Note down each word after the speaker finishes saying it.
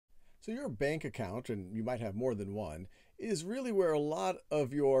So your bank account, and you might have more than one, is really where a lot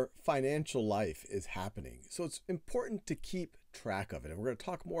of your financial life is happening. So it's important to keep track of it. And we're going to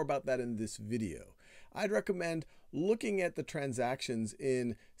talk more about that in this video. I'd recommend looking at the transactions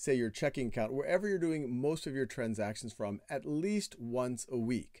in, say, your checking account, wherever you're doing most of your transactions from, at least once a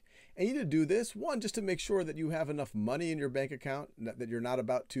week. And you need to do this, one, just to make sure that you have enough money in your bank account, that you're not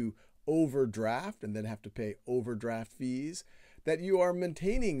about to overdraft and then have to pay overdraft fees, that you are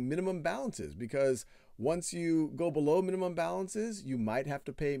maintaining minimum balances, because once you go below minimum balances, you might have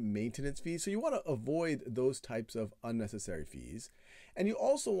to pay maintenance fees. So you want to avoid those types of unnecessary fees. And you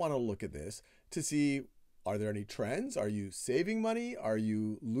also want to look at this to see, are there any trends? Are you saving money?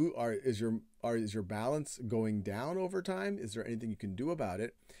 Is your balance going down over time? Is there anything you can do about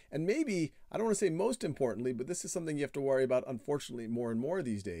it? And maybe, I don't want to say most importantly, but this is something you have to worry about, unfortunately, more and more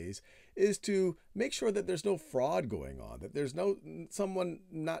these days, is to make sure that there's no fraud going on, that there's someone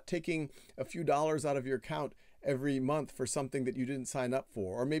not taking a few dollars out of your account every month for something that you didn't sign up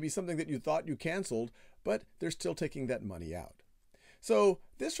for, or maybe something that you thought you canceled, but they're still taking that money out. So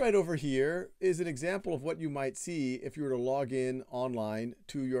this right over here is an example of what you might see if you were to log in online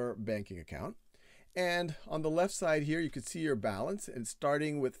to your banking account. And on the left side here, you can see your balance, and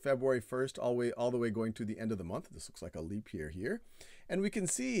starting with February 1st all the way going to the end of the month. This looks like a leap year here. And we can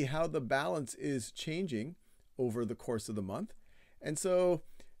see how the balance is changing over the course of the month. And so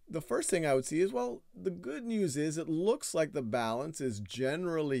the first thing I would see is, well, the good news is it looks like the balance is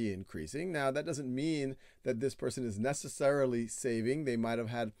generally increasing. Now, that doesn't mean that this person is necessarily saving. They might have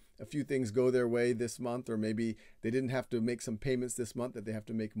had a few things go their way this month, or maybe they didn't have to make some payments this month that they have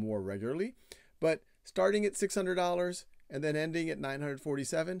to make more regularly. But starting at $600 and then ending at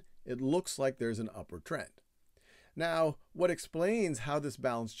 $947, it looks like there's an upward trend. Now, what explains how this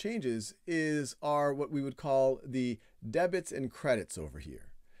balance changes are what we would call the debits and credits over here.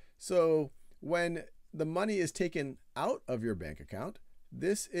 So when the money is taken out of your bank account,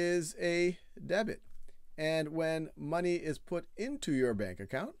 this is a debit. And when money is put into your bank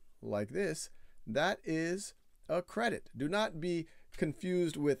account, like this, that is a credit. Do not be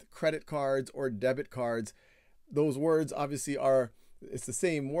confused with credit cards or debit cards. Those words obviously it's the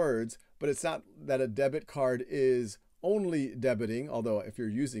same words, but it's not that a debit card is only debiting, although if you're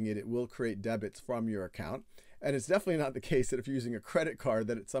using it, it will create debits from your account. And it's definitely not the case that if you're using a credit card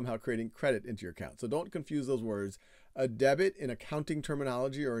that it's somehow creating credit into your account. So don't confuse those words. A debit in accounting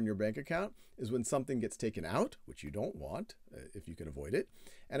terminology or in your bank account is when something gets taken out, which you don't want if you can avoid it.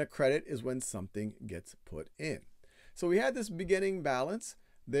 And a credit is when something gets put in. So we had this beginning balance.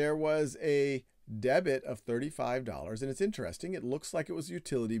 There was a debit of $35. And it's interesting. It looks like it was a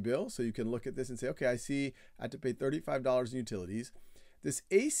utility bill. So you can look at this and say, okay, I see I had to pay $35 in utilities. This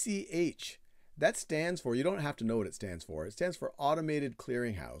ACH, that stands for, you don't have to know what it stands for. It stands for Automated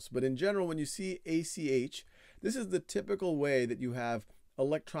Clearinghouse. But in general, when you see ACH, this is the typical way that you have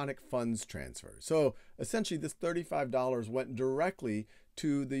electronic funds transfer. So essentially, this $35 went directly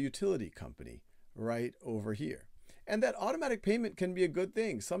to the utility company right over here. And that automatic payment can be a good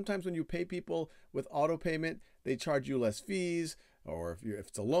thing. Sometimes when you pay people with auto payment, they charge you less fees. Or if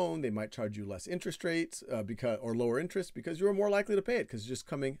it's a loan, they might charge you less interest rates or lower interest, because you're more likely to pay it because it's just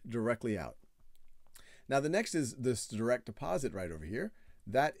coming directly out. Now, the next is this direct deposit right over here.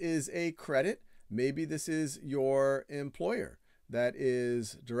 That is a credit. Maybe this is your employer that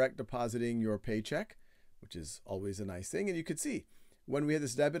is direct depositing your paycheck, which is always a nice thing. And you could see when we had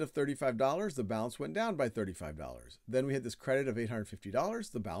this debit of $35, the balance went down by $35. Then we had this credit of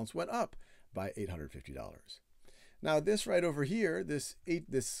 $850. The balance went up by $850. Now, this right over here, this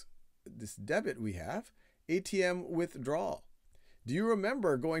debit we have, ATM withdrawal. Do you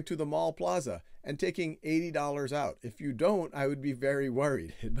remember going to the mall plaza and taking $80 out? If you don't, I would be very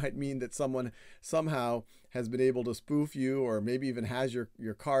worried. It might mean that someone somehow has been able to spoof you, or maybe even has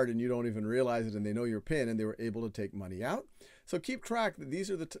your card and you don't even realize it, and they know your PIN and they were able to take money out. So keep track that these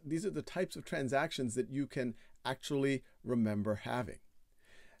are the types of transactions that you can actually remember having.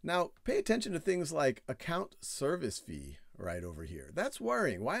 Now, pay attention to things like account service fee right over here. That's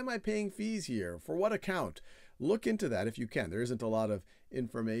worrying. Why am I paying fees here? For what account? Look into that if you can. There isn't a lot of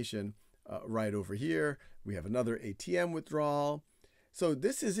information right over here. We have another ATM withdrawal. So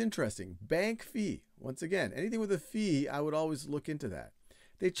this is interesting. Bank fee. Once again, anything with a fee, I would always look into that.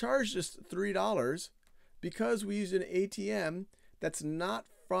 They charged us $3 because we used an ATM that's not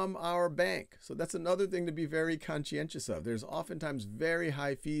from our bank. So that's another thing to be very conscientious of. There's oftentimes very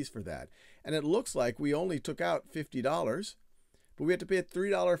high fees for that. And it looks like we only took out $50, but we had to pay a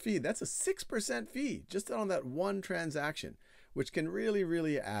 $3 fee. That's a 6% fee just on that one transaction, which can really,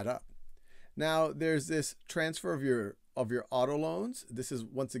 really add up. Now, there's this transfer of your of your auto loans. This is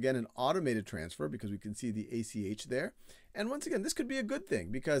once again an automated transfer because we can see the ACH there. And once again, this could be a good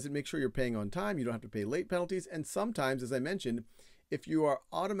thing because it makes sure you're paying on time. You don't have to pay late penalties. And sometimes, as I mentioned, if you are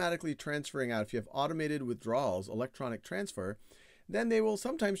automatically transferring out, if you have automated withdrawals, electronic transfer, then they will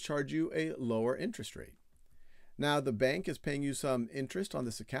sometimes charge you a lower interest rate. Now, the bank is paying you some interest on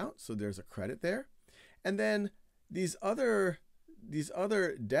this account, so there's a credit there. And then these other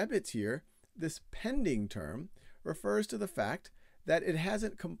debits here, this pending term, refers to the fact that it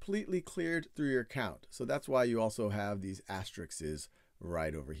hasn't completely cleared through your account. So that's why you also have these asterisks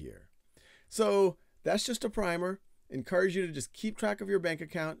right over here. So that's just a primer. Encourage you to just keep track of your bank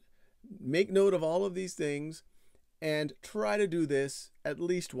account, make note of all of these things, and try to do this at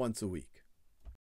least once a week.